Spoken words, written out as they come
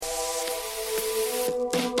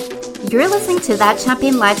You're listening to That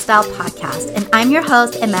Champion Lifestyle podcast, and I'm your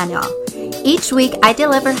host, Emmanuel. Each week, I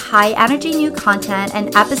deliver high-energy new content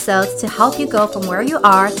and episodes to help you go from where you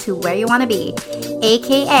are to where you want to be,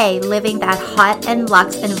 aka living that hot and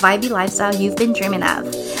luxe and vibey lifestyle you've been dreaming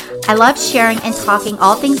of. I love sharing and talking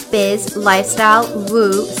all things biz, lifestyle,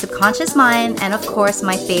 woo, subconscious mind, and of course,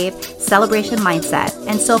 my fave, celebration mindset.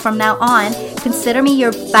 And so from now on, consider me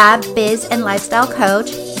your fab biz and lifestyle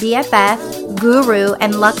coach, BFF, guru,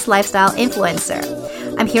 and luxe lifestyle influencer.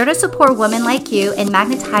 I'm here to support women like you in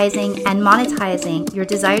magnetizing and monetizing your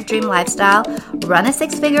desired dream lifestyle, run a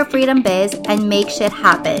six-figure freedom biz, and make shit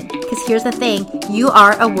happen. Because here's the thing, you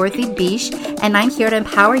are a worthy biche, and I'm here to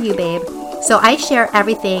empower you, babe. So I share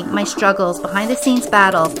everything, my struggles, behind the scenes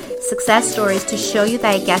battles, success stories to show you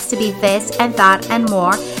that it gets to be this and that and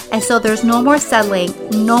more. And so there's no more settling,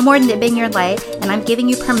 no more nibbing your light, and I'm giving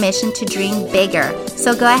you permission to dream bigger.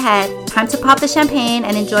 So go ahead, time to pop the champagne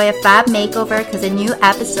and enjoy a fab makeover because a new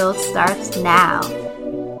episode starts now.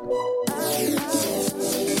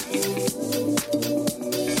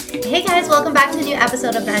 Hey guys, welcome back to a new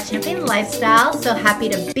episode of That Champion Lifestyle. So happy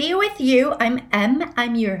to be with you. I'm Em.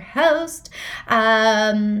 I'm your host.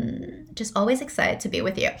 Just always excited to be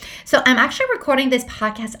with you. So I'm actually recording this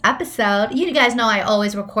podcast episode. You guys know I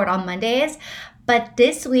always record on Mondays. But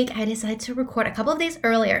this week, I decided to record a couple of days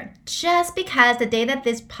earlier just because the day that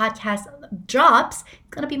this podcast drops, it's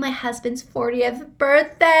going to be my husband's 40th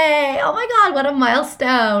birthday. Oh my God, what a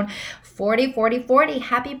milestone. 40, 40, 40.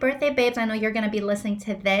 Happy birthday, babes. I know you're going to be listening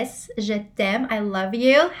to this. Je t'aime. I love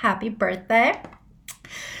you. Happy birthday.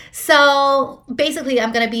 So basically,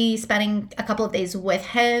 I'm going to be spending a couple of days with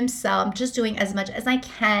him. So I'm just doing as much as I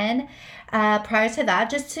can prior to that,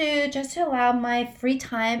 just to allow my free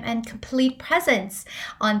time and complete presence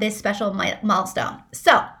on this special milestone.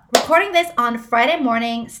 So recording this on Friday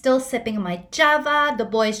morning, still sipping my Java. The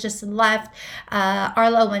boys just left.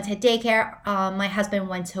 Arlo went to daycare. My husband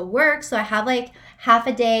went to work. So I have like half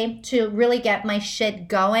a day to really get my shit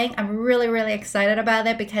going. I'm really, really excited about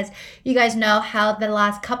it because you guys know how the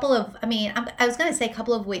last couple of, I was going to say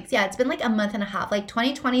couple of weeks. Yeah, it's been like a month and a half. Like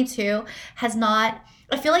 2022 has not,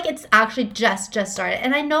 I feel like it's actually just started.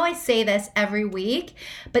 And I know I say this every week,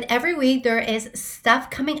 but every week there is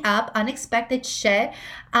stuff coming up, unexpected shit,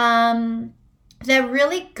 that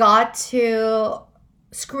really got to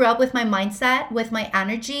screw up with my mindset, with my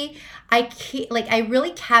energy. I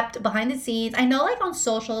really kept behind the scenes. I know like on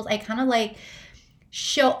socials, I kind of like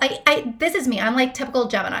show, this is me. I'm like typical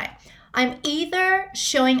Gemini. I'm either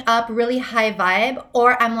showing up really high vibe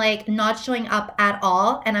or I'm like not showing up at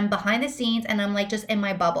all and I'm behind the scenes and I'm like just in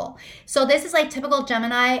my bubble. So this is like typical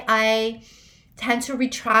Gemini. I tend to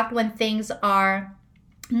retract when things are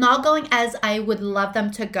not going as I would love them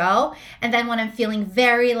to go. And then when I'm feeling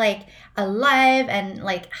very like alive and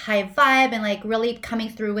like high vibe and like really coming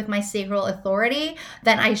through with my sacral authority,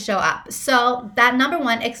 then I show up. So that number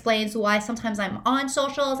one explains why sometimes I'm on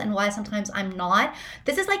socials and why sometimes I'm not.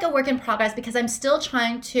 This is like a work in progress because I'm still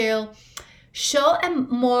trying to show a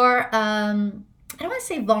more, I don't want to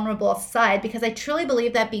say vulnerable side because I truly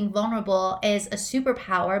believe that being vulnerable is a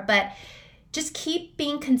superpower, but just keep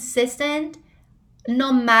being consistent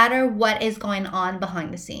no matter what is going on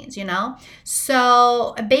behind the scenes, you know?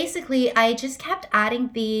 So basically, I just kept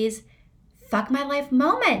adding these fuck my life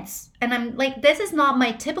moments. And I'm like, this is not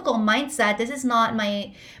my typical mindset. This is not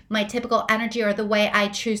my typical energy or the way I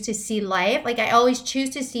choose to see life. Like I always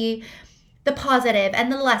choose to see the positive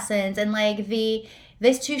and the lessons and like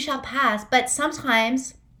this too shall pass. But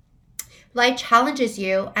sometimes life challenges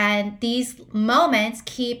you and these moments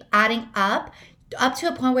keep adding up to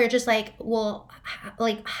a point where you're just like, well,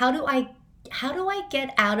 like how do I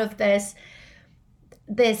get out of this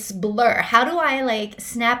blur? How do I like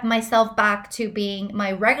snap myself back to being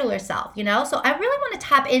my regular self, you know? So I really want to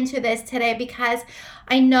tap into this today because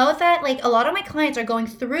I know that like a lot of my clients are going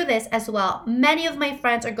through this as well. Many of my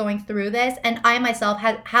friends are going through this and I myself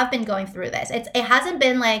have been going through this. It hasn't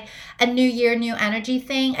been like a new year, new energy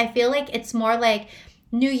thing. I feel like it's more like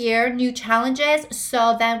new year, new challenges,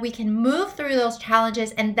 so then we can move through those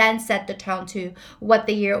challenges and then set the tone to what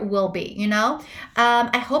the year will be, you know?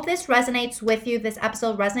 I hope this resonates with you, this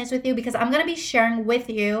episode resonates with you because I'm going to be sharing with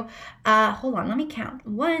you, hold on, let me count.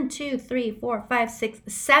 1, 2, 3, 4, 5, 6,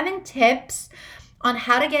 7 tips on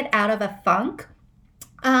how to get out of a funk.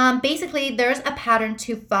 Basically, there's a pattern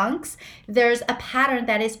to funks. There's a pattern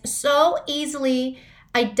that is so easily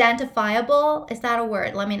identifiable. Is that a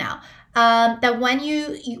word? Let me know. That when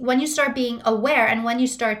you start being aware and when you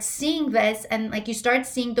start seeing this and like you start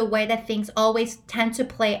seeing the way that things always tend to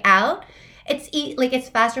play out, like it's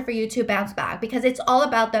faster for you to bounce back, because it's all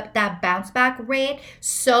about that bounce back rate.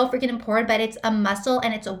 So freaking important, but it's a muscle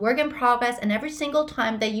and it's a work in progress. And every single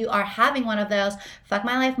time that you are having one of those fuck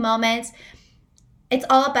my life moments, it's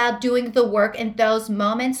all about doing the work in those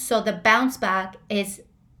moments so the bounce back is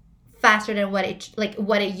faster than what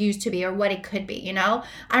it used to be or what it could be, you know?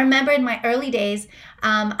 I remember in my early days,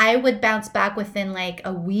 I would bounce back within like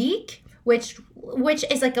a week, which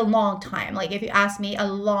is like a long time. Like if you ask me, a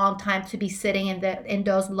long time to be sitting in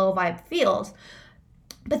those low vibe feels.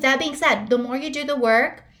 But that being said, the more you do the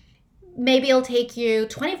work, maybe it'll take you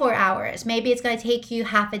 24 hours. Maybe it's going to take you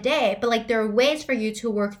half a day. But like there are ways for you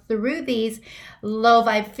to work through these low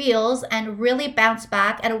vibe feels and really bounce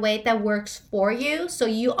back at a way that works for you. So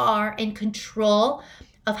you are in control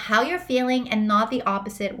of how you're feeling and not the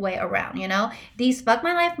opposite way around, you know? These fuck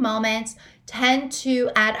my life moments tend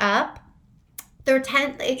to add up.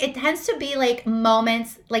 It tends to be like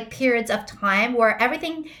moments, like periods of time where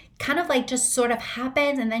everything kind of like just sort of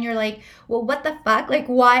happens, and then you're like, well, what the fuck? Like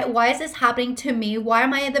why is this happening to me? Why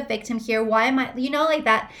am I the victim here? Why am I, you know, like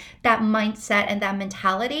that mindset and that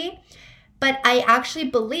mentality. But I actually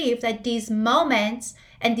believe that these moments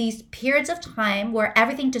and these periods of time where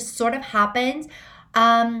everything just sort of happens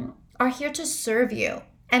are here to serve you.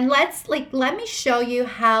 And let me show you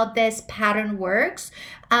how this pattern works.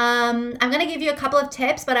 I'm going to give you a couple of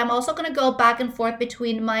tips, but I'm also going to go back and forth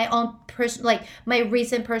between my own my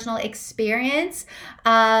recent personal experience.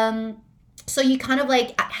 So you kind of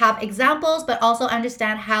like have examples, but also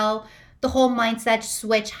understand how the whole mindset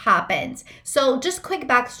switch happens. So just quick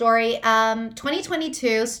backstory.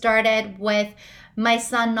 2022 started with my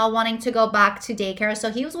son not wanting to go back to daycare. So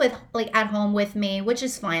he was at home with me, which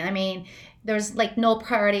is fine. I mean, there's like no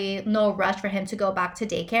priority, no rush for him to go back to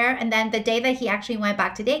daycare. And then the day that he actually went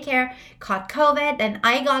back to daycare, caught COVID, then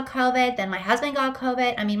I got COVID, then my husband got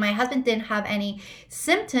COVID. I mean, my husband didn't have any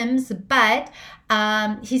symptoms, but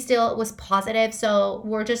he still was positive. So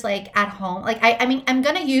we're just like at home. Like, I mean, I'm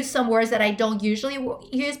going to use some words that I don't usually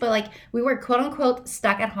use, but like we were quote unquote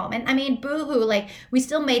stuck at home. And I mean, boo-hoo, like we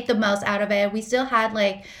still made the most out of it. We still had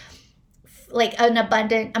like an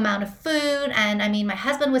abundant amount of food, and I mean my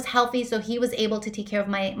husband was healthy, so he was able to take care of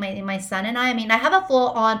my son and I mean I have a full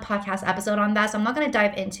on podcast episode on that, so I'm not going to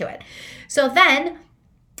dive into it. So then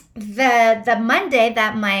the Monday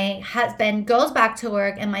that my husband goes back to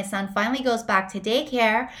work and my son finally goes back to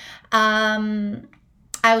daycare,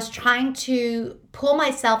 I was trying to pull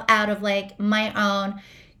myself out of like my own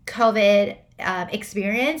COVID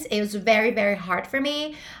experience. It was very, very hard for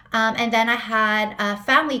me. And then I had a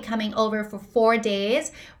family coming over for 4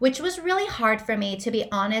 days, which was really hard for me, to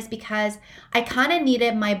be honest, because I kind of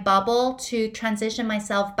needed my bubble to transition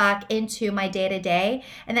myself back into my day to day.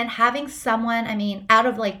 And then having someone, I mean, out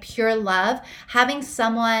of like pure love, having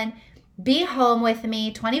someone be home with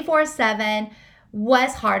me 24/7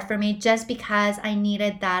 was hard for me, just because I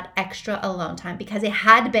needed that extra alone time, because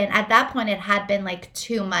at that point it had been like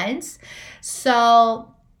 2 months.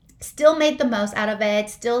 So still made the most out of it,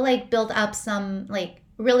 still like built up some like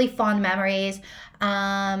really fond memories,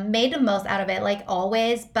 made the most out of it like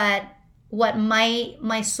always. But what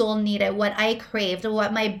my soul needed, what I craved,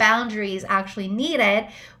 what my boundaries actually needed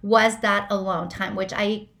was that alone time, which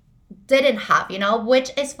I didn't have, you know,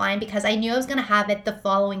 which is fine because I knew I was going to have it the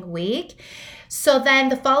following week. So then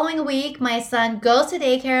the following week, my son goes to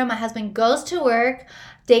daycare, my husband goes to work.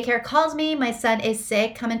 Daycare calls me, my son is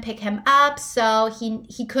sick, come and pick him up. So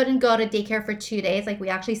he couldn't go to daycare for 2 days. Like we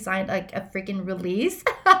actually signed like a freaking release,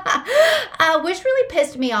 which really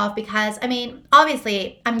pissed me off, because I mean,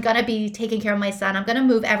 obviously I'm going to be taking care of my son. I'm going to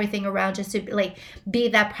move everything around just to like be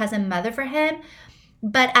that present mother for him.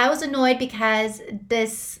 But I was annoyed because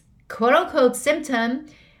this quote unquote symptom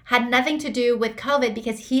had nothing to do with COVID,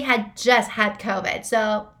 because he had just had COVID.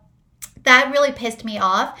 So that really pissed me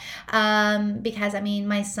off, because I mean,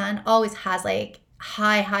 my son always has like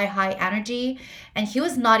high energy, and he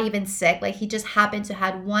was not even sick. Like he just happened to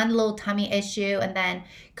had one little tummy issue and then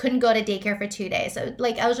couldn't go to daycare for 2 days. So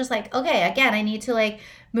like, I was just like, okay, again, I need to like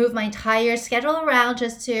move my entire schedule around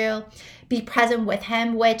just to be present with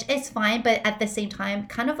him, which is fine. But at the same time,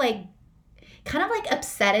 kind of like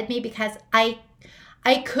upsetted me, because I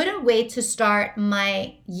couldn't wait to start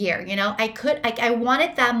my year, you know? I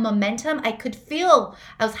wanted that momentum. I could feel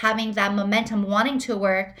I was having that momentum, wanting to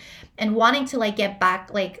work and wanting to like get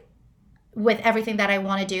back like with everything that I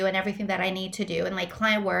want to do and everything that I need to do, and like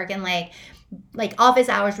client work and like office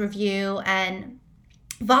hours review and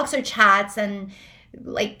Voxer chats and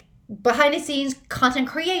like behind the scenes content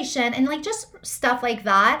creation and like just stuff like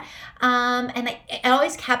that. And I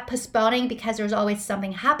always kept postponing because there was always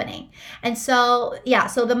something happening. And so, yeah,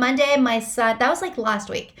 so the Monday, my son, that was like last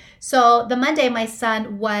week. So the Monday, my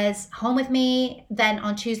son was home with me. Then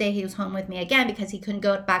on Tuesday, he was home with me again because he couldn't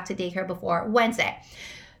go back to daycare before Wednesday.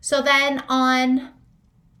 So then I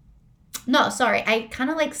kind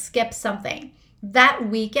of like skipped something. That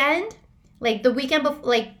weekend, like the weekend before,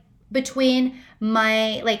 like between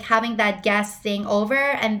my like having that guest thing over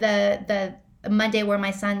and the Monday where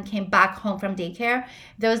my son came back home from daycare,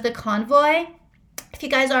 there was the convoy. If you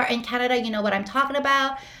guys are in Canada, you know what I'm talking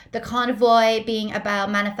about. The convoy being about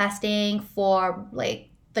manifesting for like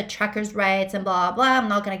the truckers' rights and blah blah. I'm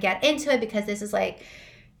not gonna get into it because this is like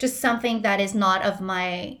just something that is not of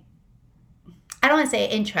my, I don't want to say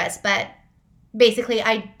interest, but basically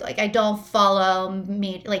I don't follow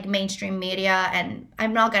mainstream media, and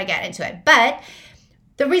I'm not gonna get into it. But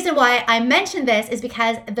the reason why I mentioned this is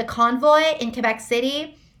because the convoy in Quebec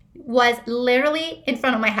City was literally in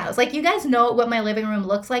front of my house. Like, you guys know what my living room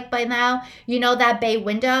looks like by now. You know that bay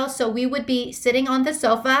window. So we would be sitting on the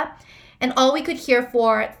sofa, and all we could hear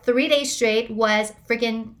for 3 days straight was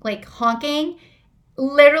freaking like honking,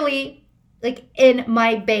 literally like in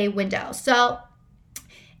my bay window. So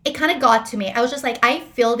it kind of got to me. I was just like, I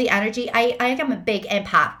feel the energy. I am a big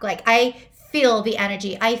empath. Like, I feel the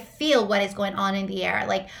energy. I feel what is going on in the air.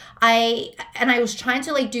 Like, I was trying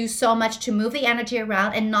to like do so much to move the energy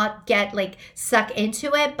around and not get like sucked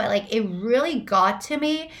into it. But like, it really got to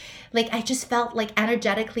me. Like, I just felt like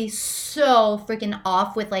energetically so freaking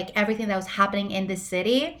off with like everything that was happening in the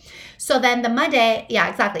city. So then the Monday,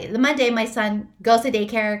 my son goes to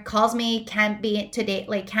daycare, calls me, can't be at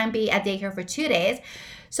daycare for 2 days.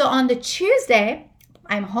 So on the Tuesday,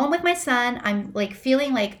 I'm home with my son. I'm like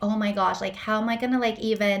feeling like, oh my gosh, like how am I gonna like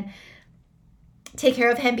even take care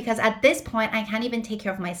of him? Because at this point, I can't even take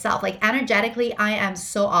care of myself. Like, energetically, I am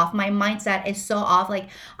so off. My mindset is so off. Like,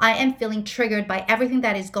 I am feeling triggered by everything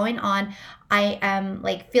that is going on. I am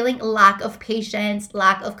like feeling lack of patience,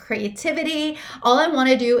 lack of creativity. All I want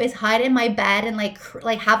to do is hide in my bed and like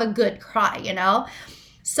have a good cry, you know?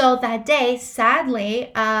 So that day,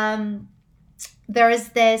 sadly, there is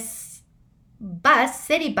this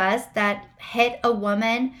city bus that hit a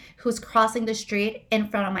woman who's crossing the street in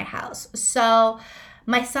front of my house. So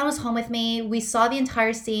my son was home with me. We saw the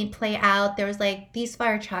entire scene play out. There was like these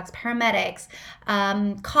fire trucks, paramedics,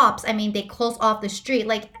 cops. I mean, they closed off the street.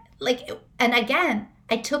 And again,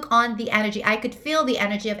 I took on the energy. I could feel the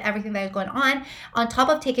energy of everything that was going on top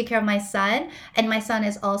of taking care of my son. And my son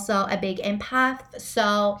is also a big empath.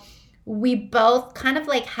 So we both kind of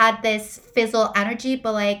like had this fizzle energy,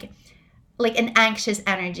 but like an anxious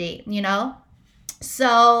energy, you know?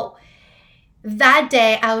 So that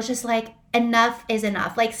day I was just like, enough is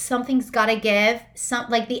enough. Like, something's got to give.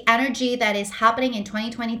 Like the energy that is happening in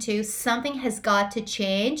 2022, something has got to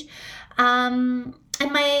change. And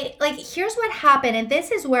here's what happened. And this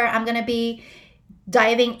is where I'm going to be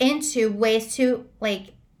diving into ways to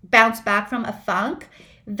like bounce back from a funk.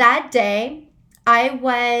 That day, I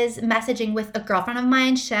was messaging with a girlfriend of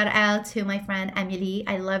mine. Shout out to my friend Amelie.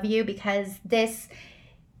 I love you, because this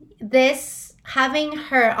having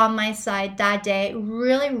her on my side that day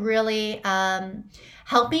really, really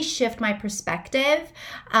helped me shift my perspective.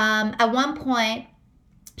 At one point,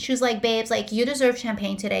 she was like, babes, like, you deserve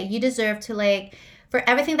champagne today. You deserve to like, for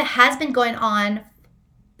everything that has been going on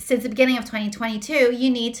since the beginning of 2022, you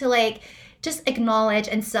need to like just acknowledge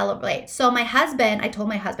and celebrate. So I told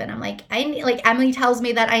my husband, I'm like, Emily tells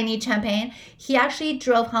me that I need champagne. He actually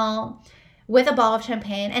drove home with a bottle of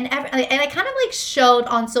champagne, and I kind of like showed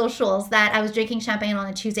on socials that I was drinking champagne on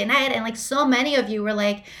a Tuesday night, and like so many of you were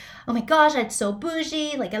like, oh my gosh, that's so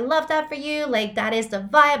bougie. Like, I love that for you. Like, that is the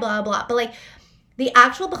vibe, blah, blah. But like, the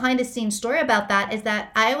actual behind the scenes story about that is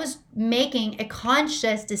that I was making a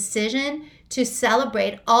conscious decision to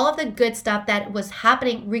celebrate all of the good stuff that was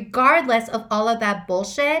happening, regardless of all of that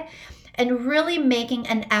bullshit, and really making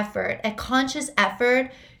an effort, a conscious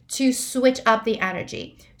effort to switch up the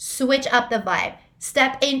energy, switch up the vibe,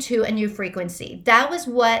 step into a new frequency. That was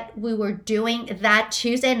what we were doing that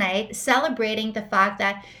Tuesday night, celebrating the fact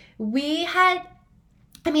that we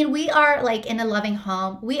are like in a loving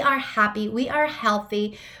home. We are happy. We are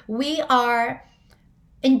healthy. We are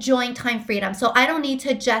enjoying time freedom. So I don't need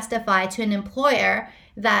to justify to an employer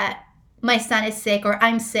that my son is sick, or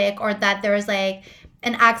I'm sick, or that there is like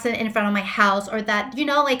an accident in front of my house, or that, you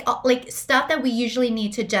know, like stuff that we usually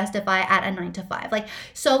need to justify at a 9 to 5. Like,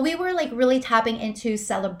 so we were like really tapping into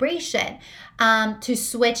celebration, to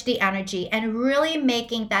switch the energy and really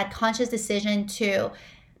making that conscious decision to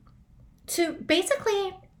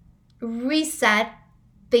basically reset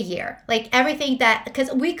the year. Like everything that, because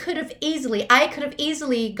I could have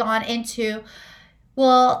easily gone into,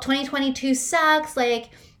 well, 2022 sucks. Like,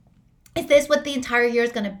 is this what the entire year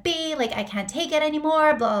is going to be? Like, I can't take it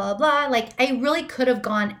anymore, blah, blah, blah. Like, I really could have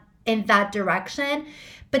gone in that direction.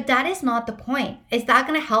 But that is not the point. Is that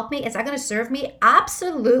going to help me? Is that going to serve me?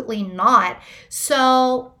 Absolutely not.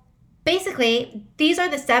 So basically, these are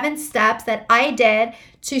the 7 steps that I did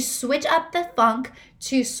to switch up the funk,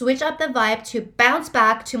 to switch up the vibe, to bounce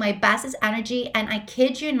back to my bestest energy. And I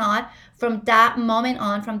kid you not, from that moment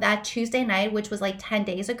on, from that Tuesday night, which was like 10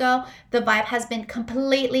 days ago, the vibe has been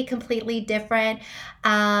completely different.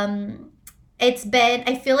 I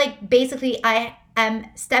feel like basically I'm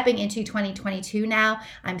stepping into 2022 now.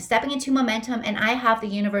 I'm stepping into momentum, and I have the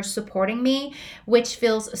universe supporting me, which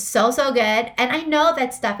feels so good. And I know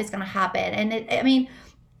that stuff is going to happen. And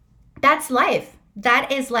that's life.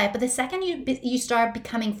 That is life. But the second you start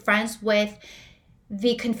becoming friends with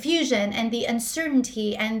the confusion and the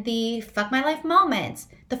uncertainty and the fuck my life moments,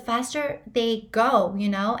 the faster they go,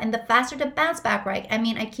 and the faster the bounce back, right?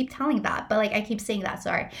 I keep telling that, but I keep saying that,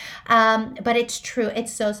 sorry. But it's true.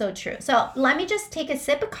 It's so true. So let me just take a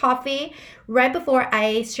sip of coffee right before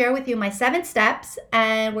I share with you my 7 steps,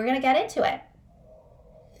 and we're going to get into it.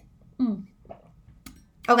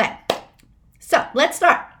 Okay. So let's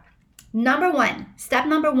start. Step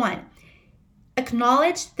number 1.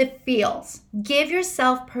 Acknowledge the feels. Give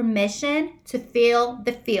yourself permission to feel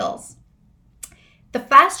the feels. The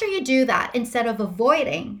faster you do that, instead of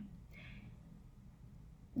avoiding,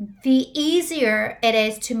 the easier it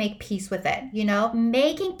is to make peace with it.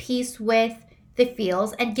 Making peace with the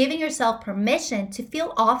feels and giving yourself permission to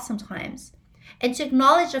feel off sometimes, and to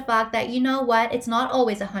acknowledge the fact that, it's not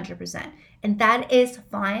always 100%, and that is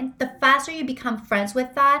fine. The faster you become friends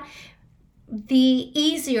with that, the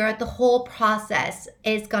easier the whole process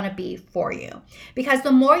is going to be for you. Because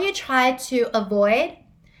the more you try to avoid,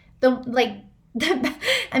 the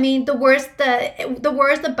worse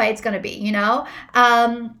the bite's going to be,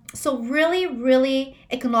 so really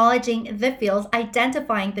acknowledging the feels,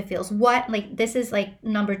 identifying the feels. This is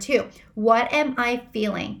number 2. What am I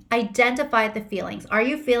feeling? Identify the feelings. Are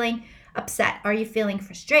you feeling upset? Are you feeling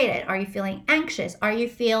frustrated? Are you feeling anxious? Are you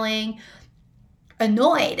feeling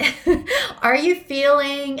annoyed? Are you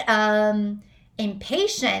feeling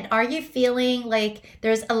impatient? Are you feeling like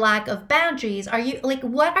there's a lack of boundaries?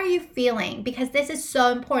 What are you feeling? Because this is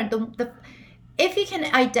so important. If you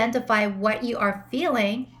can identify what you are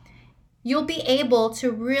feeling, you'll be able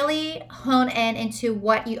to really hone into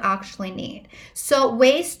what you actually need. So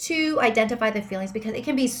ways to identify the feelings, because it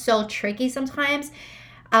can be so tricky sometimes,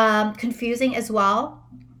 confusing as well.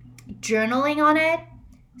 Journaling on it,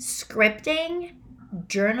 scripting,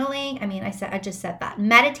 journaling. I just said that.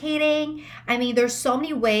 Meditating. There's so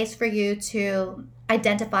many ways for you to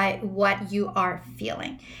identify what you are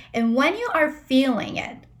feeling. And when you are feeling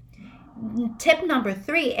it, tip number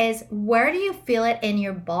 3 is, where do you feel it in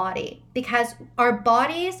your body? Because our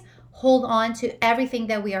bodies hold on to everything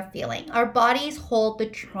that we are feeling. Our bodies hold the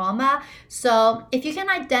trauma. So if you can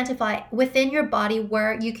identify within your body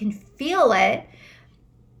where you can feel it,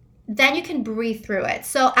 then you can breathe through it.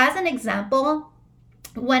 So as an example,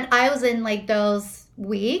 when I was in those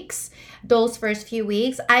first few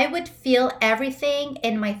weeks, I would feel everything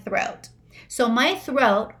in my throat. So my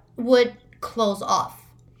throat would close off.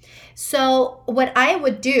 So what I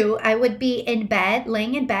would do, I would be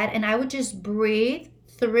laying in bed, and I would just breathe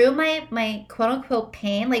through my quote unquote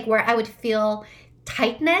pain, where I would feel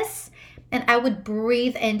tightness, and I would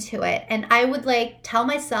breathe into it. And I would tell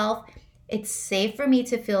myself, it's safe for me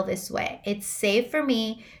to feel this way. It's safe for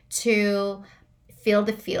me to feel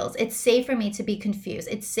the feels. It's safe for me to be confused.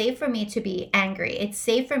 It's safe for me to be angry. It's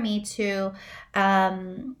safe for me to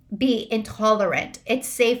be intolerant. It's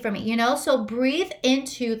safe for me, So breathe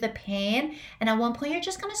into the pain. And at one point, you're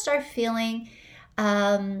just going to start feeling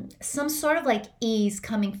some sort of ease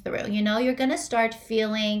coming through. You're going to start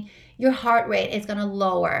feeling your heart rate is going to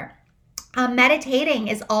lower. Meditating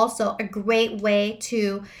is also a great way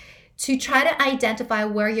to try to identify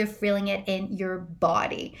where you're feeling it in your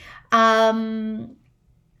body.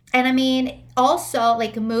 Also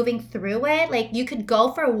moving through it, you could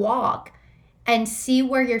go for a walk and see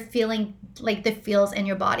where you're feeling the feels in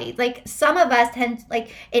your body. Some of us tend,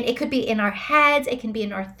 it could be in our heads, it can be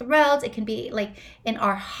in our throats, it can be in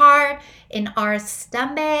our heart, in our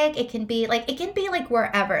stomach, it can be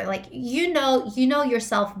wherever. You know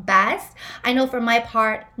yourself best. I know for my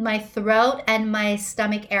part, my throat and my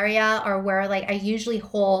stomach area are where I usually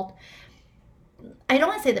hold, I don't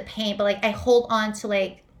want to say the pain, but I hold on to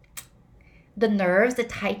the nerves, the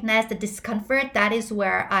tightness, the discomfort, that is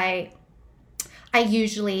where I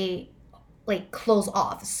usually like close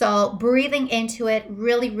off. So breathing into it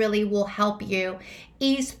really will help you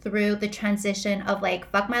ease through the transition of like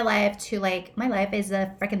fuck my life to like my life is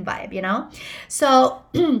a freaking vibe, you know? So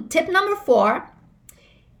tip number 4,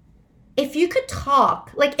 if you could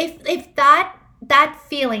talk, like if that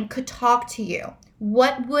feeling could talk to you,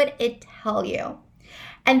 what would it tell you?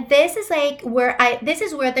 And this is like where this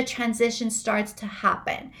is where the transition starts to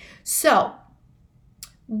happen. So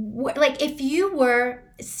like if you were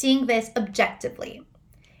seeing this objectively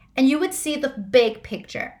and you would see the big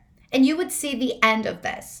picture and you would see the end of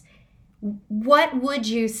this, what would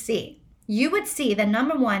you see? You would see that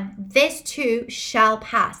number 1, this too shall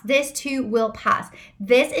pass. This too will pass.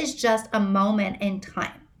 This is just a moment in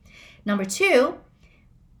time. Number 2,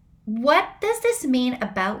 what does this mean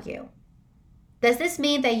about you? Does this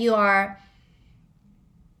mean that you are,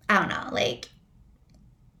 I don't know, like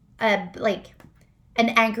an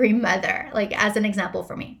angry mother, like as an example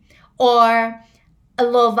for me, or a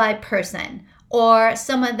low vibe person, or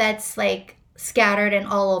someone that's like scattered and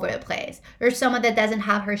all over the place, or someone that doesn't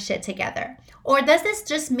have her shit together? Or does this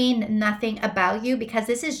just mean nothing about you because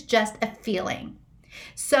this is just a feeling?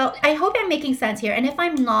 So I hope I'm making sense here. And if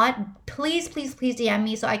I'm not, please DM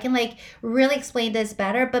me so I can like really explain this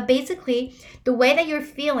better. But basically, the way that you're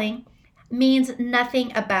feeling means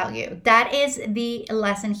nothing about you. That is the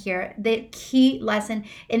lesson here, the key lesson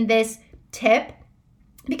in this tip,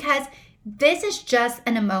 because this is just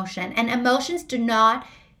an emotion, and emotions do not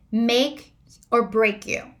make or break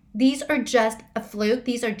you. These are just a fluke.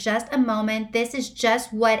 These are just a moment. This is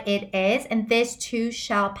just what it is, and this too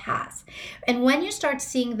shall pass. And when you start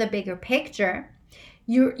seeing the bigger picture,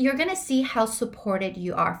 you're going to see how supported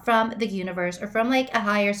you are from the universe, or from like a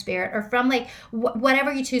higher spirit, or from like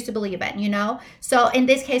whatever you choose to believe in, you know? So in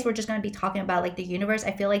this case, we're just going to be talking about like the universe.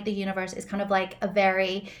 I feel like the universe is kind of like a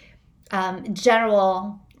very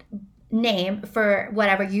general name for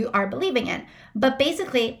whatever you are believing in. But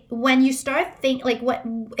basically, when you start think like, what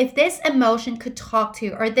if this emotion could talk to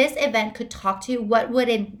you, or this event could talk to you, what would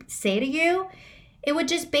it say to you? It would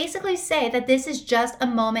just basically say that this is just a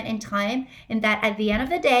moment in time, and that at the end of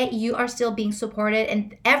the day, you are still being supported,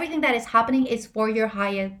 and everything that is happening is for your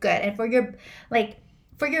higher good and for your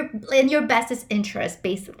in your bestest interest,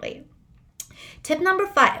 basically. Tip number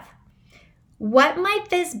 5. What might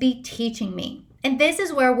this be teaching me? And this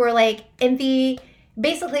is where we're like how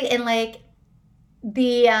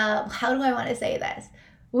do I want to say this?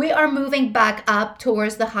 We are moving back up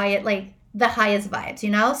towards the highest vibes, you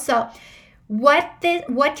know? So what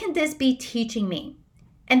can this be teaching me?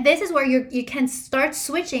 And this is where you can start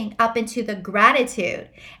switching up into the gratitude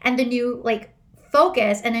and the new like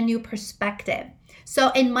focus and a new perspective. So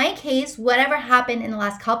in my case, whatever happened in the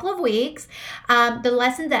last couple of weeks, the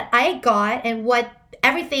lesson that I got and what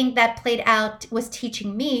everything that played out was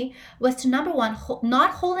teaching me was to, number 1, not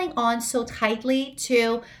holding on so tightly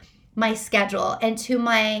to my schedule and to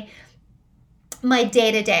my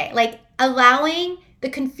day-to-day, like allowing the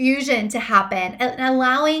confusion to happen and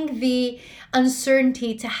allowing the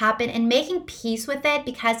uncertainty to happen and making peace with it,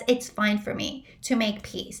 because it's fine for me to make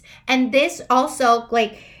peace. And this also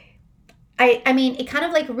like, I mean, it kind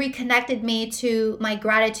of like reconnected me to my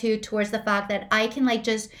gratitude towards the fact that I can like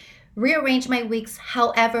just rearrange my weeks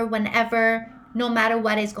however, whenever, no matter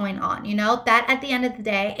what is going on, you know? That at the end of the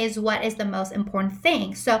day is what is the most important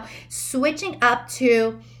thing. So switching up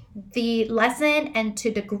to the lesson and to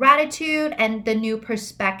the gratitude and the new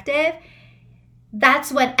perspective, that's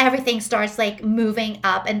when everything starts like moving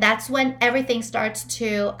up, and that's when everything starts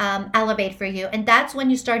to elevate for you, and that's when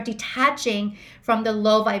you start detaching from the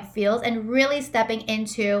low vibe fields and really stepping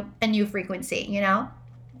into a new frequency, you know?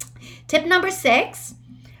 Tip number 6.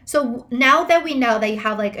 So now that we know that you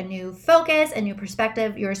have like a new focus, a new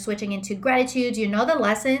perspective, you're switching into gratitude, you know the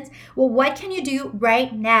lessons, well, what can you do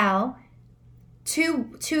right now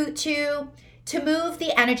to move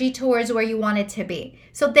the energy towards where you want it to be?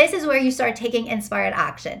 So this is where you start taking inspired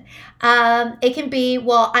action. It can be,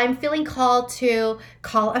 well, I'm feeling called to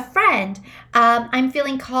call a friend. I'm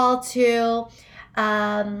feeling called to,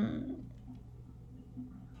 I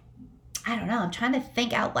don't know, I'm trying to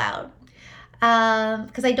think out loud.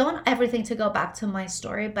 Because I don't want everything to go back to my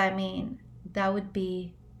story, but I mean, that would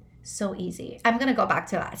be so easy. I'm going to go back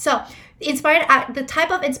to that. So the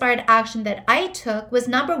type of inspired action that I took was,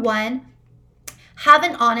 number 1, have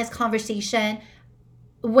an honest conversation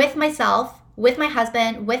with myself, with my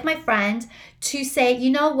husband, with my friend, to say,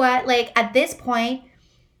 you know what, like at this point,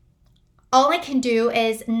 all I can do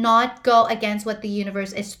is not go against what the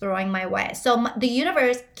universe is throwing my way. So the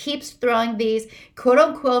universe keeps throwing these quote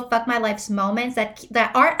unquote fuck my life's moments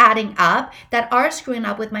that are adding up, that are screwing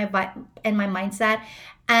up with my vibe and my mindset.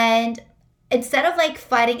 And instead of like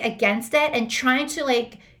fighting against it and trying to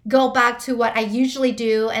like go back to what I usually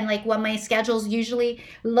do and like what my schedules usually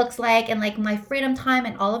looks like and like my freedom time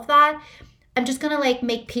and all of that, I'm just gonna like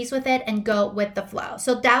make peace with it and go with the flow.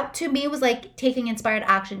 So that to me was like taking inspired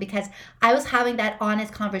action, because I was having that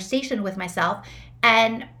honest conversation with myself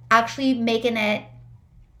and actually making it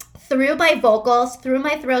through my vocals, through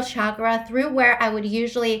my throat chakra, through where I would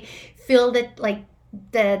usually feel the like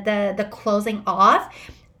the closing off,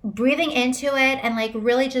 breathing into it and like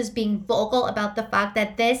really just being vocal about the fact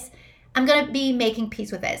that this, I'm gonna be making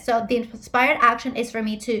peace with it. So the inspired action is for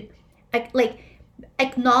me to like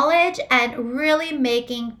acknowledge and really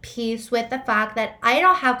making peace with the fact that I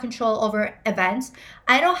don't have control over events.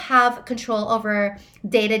 I don't have control over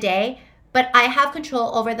day to day, but I have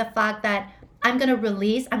control over the fact that I'm going to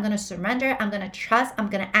release, I'm going to surrender, I'm going to trust, I'm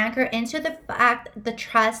going to anchor into the fact, the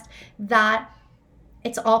trust that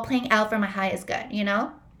it's all playing out for my highest good, you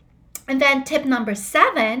know? And then tip number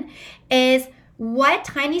 7 is, what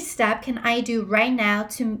tiny step can I do right now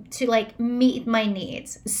to like meet my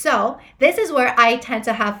needs? So this is where I tend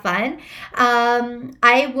to have fun.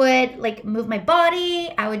 I would like move my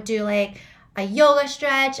body. I would do like a yoga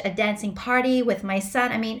stretch, a dancing party with my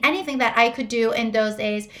son. I mean, anything that I could do in those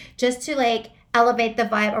days just to like elevate the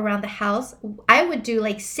vibe around the house. I would do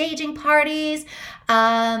like saging parties.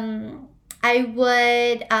 I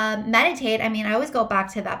would meditate. I mean, I always go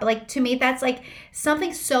back to that. But like, to me, that's like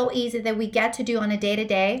something so easy that we get to do on a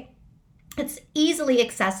day-to-day. It's easily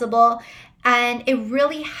accessible, and it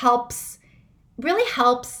really helps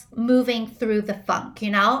moving through the funk, you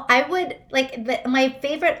know? I would like, my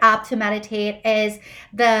favorite app to meditate is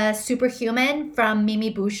the Superhuman from Mimi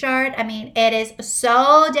Bouchard. I mean, it is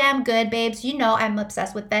so damn good, babes. You know, I'm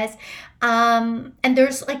obsessed with this. And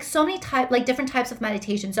there's like so many different types of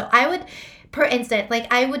meditation. So I would, per instance,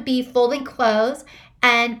 like I would be folding clothes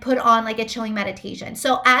and put on like a chilling meditation.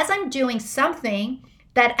 So as I'm doing something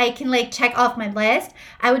that I can like check off my list,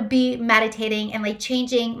 I would be meditating and like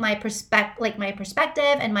changing my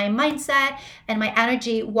perspective and my mindset and my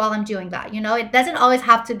energy while I'm doing that. You know, it doesn't always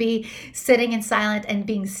have to be sitting in silence and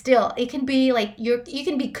being still. It can be like you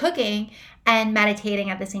can be cooking and meditating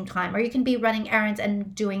at the same time, or you can be running errands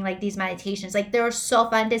and doing like these meditations. Like, they're so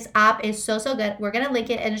fun. This app is so good. We're gonna link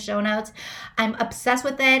it in the show notes. I'm obsessed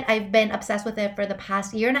with it. I've been obsessed with it for the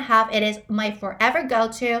past year and a half. It is my forever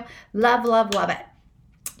go-to. Love it.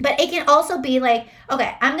 But it can also be like,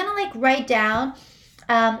 okay, I'm gonna like write down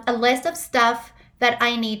a list of stuff that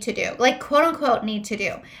I need to do, like quote unquote need to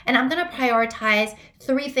do, and I'm gonna prioritize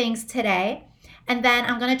 3 things today. And then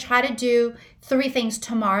I'm going to try to do 3 things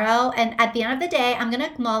tomorrow. And at the end of the day, I'm going to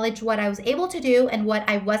acknowledge what I was able to do and what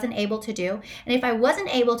I wasn't able to do. And if I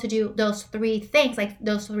wasn't able to do those 3 things, like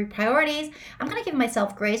those 3 priorities, I'm going to give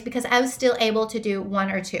myself grace because I was still able to do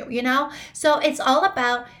 1 or 2, you know? So it's all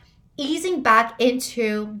about easing back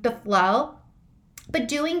into the flow, but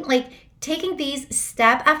doing like taking these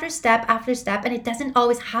step after step after step, and it doesn't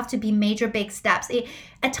always have to be major big steps.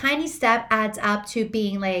 A tiny step adds up to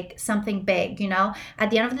being like something big, you know?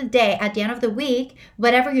 At the end of the day, at the end of the week,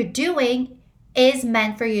 whatever you're doing is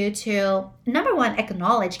meant for you to, number 1,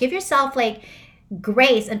 acknowledge, give yourself like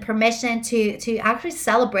grace and permission to actually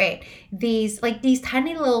celebrate these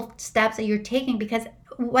tiny little steps that you're taking, because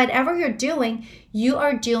whatever you're doing, you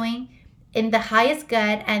are doing in the highest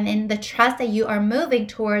good and in the trust that you are moving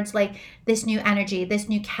towards like this new energy, this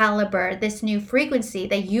new caliber, this new frequency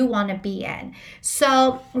that you want to be in.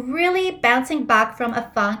 So really bouncing back from a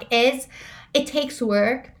funk it takes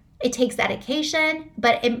work, it takes dedication,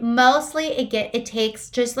 but it takes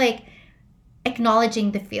just like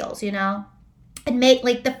acknowledging the feels, you know? And make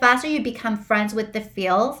like the faster you become friends with the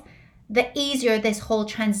feels, the easier this whole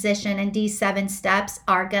transition and these 7 steps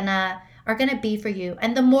are gonna be for you.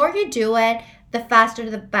 And the more you do it, the faster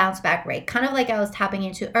the bounce back rate. Kind of like I was tapping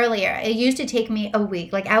into earlier. It used to take me a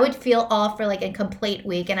week. Like I would feel off for like a complete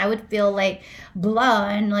week, and I would feel like blah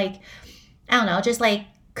and like, I don't know, just like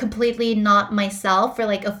completely not myself for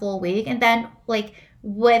like a full week. And then like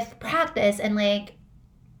with practice and like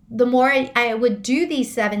the more I would do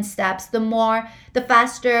these 7 steps, the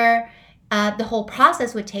faster the whole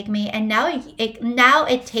process would take me. And now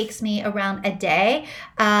it takes me around a day.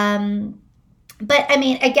 But I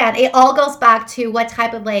mean, again, it all goes back to what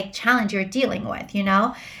type of like challenge you're dealing with, you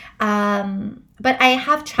know? But I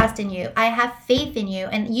have trust in you. I have faith in you,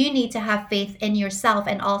 and you need to have faith in yourself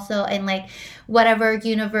and also in like whatever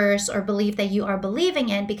universe or belief that you are believing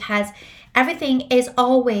in, because everything is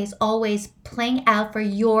always, always playing out for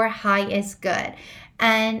your highest good.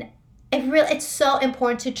 And it's so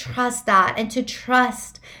important to trust that, and to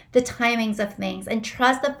trust the timings of things, and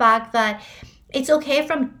trust the fact that it's okay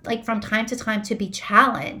from time to time to be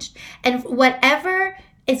challenged. And whatever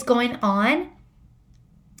is going on,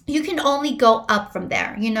 you can only go up from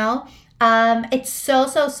there, you know? It's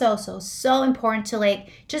so important to like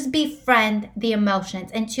just befriend the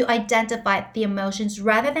emotions and to identify the emotions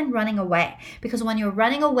rather than running away. Because when you're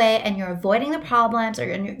running away and you're avoiding the problems, or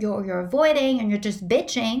you're avoiding and you're just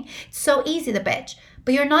bitching, it's so easy to bitch,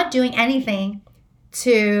 but you're not doing anything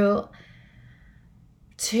to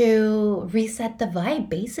reset the vibe,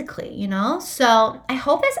 basically, you know? So I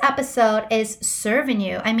hope this episode is serving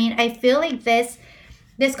you. I mean, I feel like this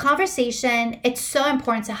conversation, it's so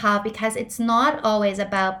important to have, because it's not always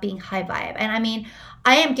about being high vibe. And I mean,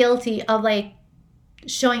 I am guilty of like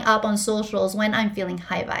showing up on socials when I'm feeling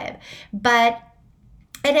high vibe, but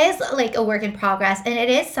it is like a work in progress, and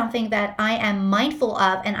it is something that I am mindful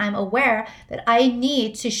of, and I'm aware that I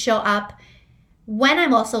need to show up when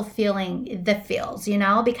I'm also feeling the feels, you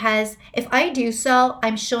know, because if I do so,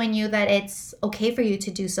 I'm showing you that it's okay for you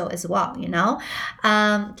to do so as well, you know,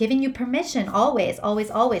 giving you permission always,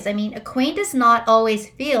 always, always. I mean, a queen does not always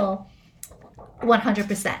feel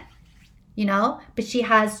 100%, you know, but she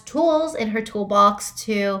has tools in her toolbox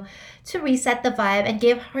to reset the vibe and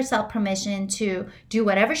give herself permission to do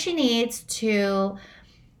whatever she needs to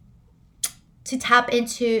tap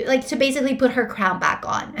into, like, to basically put her crown back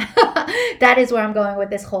on. That is where I'm going with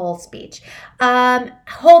this whole speech.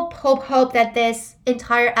 Hope that this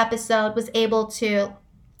entire episode was able to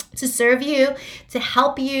serve you, to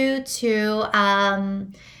help you, to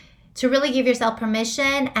really give yourself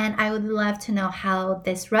permission. And I would love to know how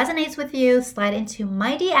this resonates with you. Slide into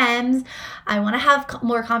my DMs. I want to have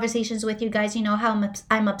more conversations with you guys. You know how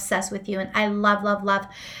I'm obsessed with you, and I love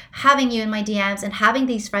having you in my DMs and having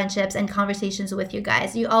these friendships and conversations with you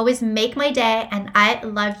guys. You always make my day, and I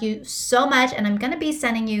love you so much, and I'm going to be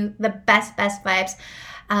sending you the best vibes.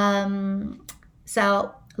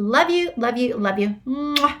 So love you.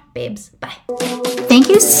 Mwah, babes. Bye. Thank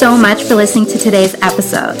you so much for listening to today's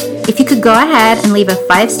episode. If you could go ahead and leave a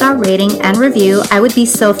 5-star rating and review, I would be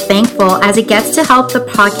so thankful, as it gets to help the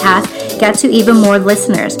podcast get to even more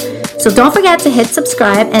listeners. So don't forget to hit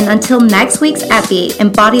subscribe, and until next week's epi,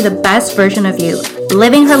 embody the best version of you,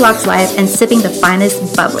 living her luxe life and sipping the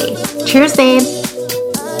finest bubbly. Cheers, babe.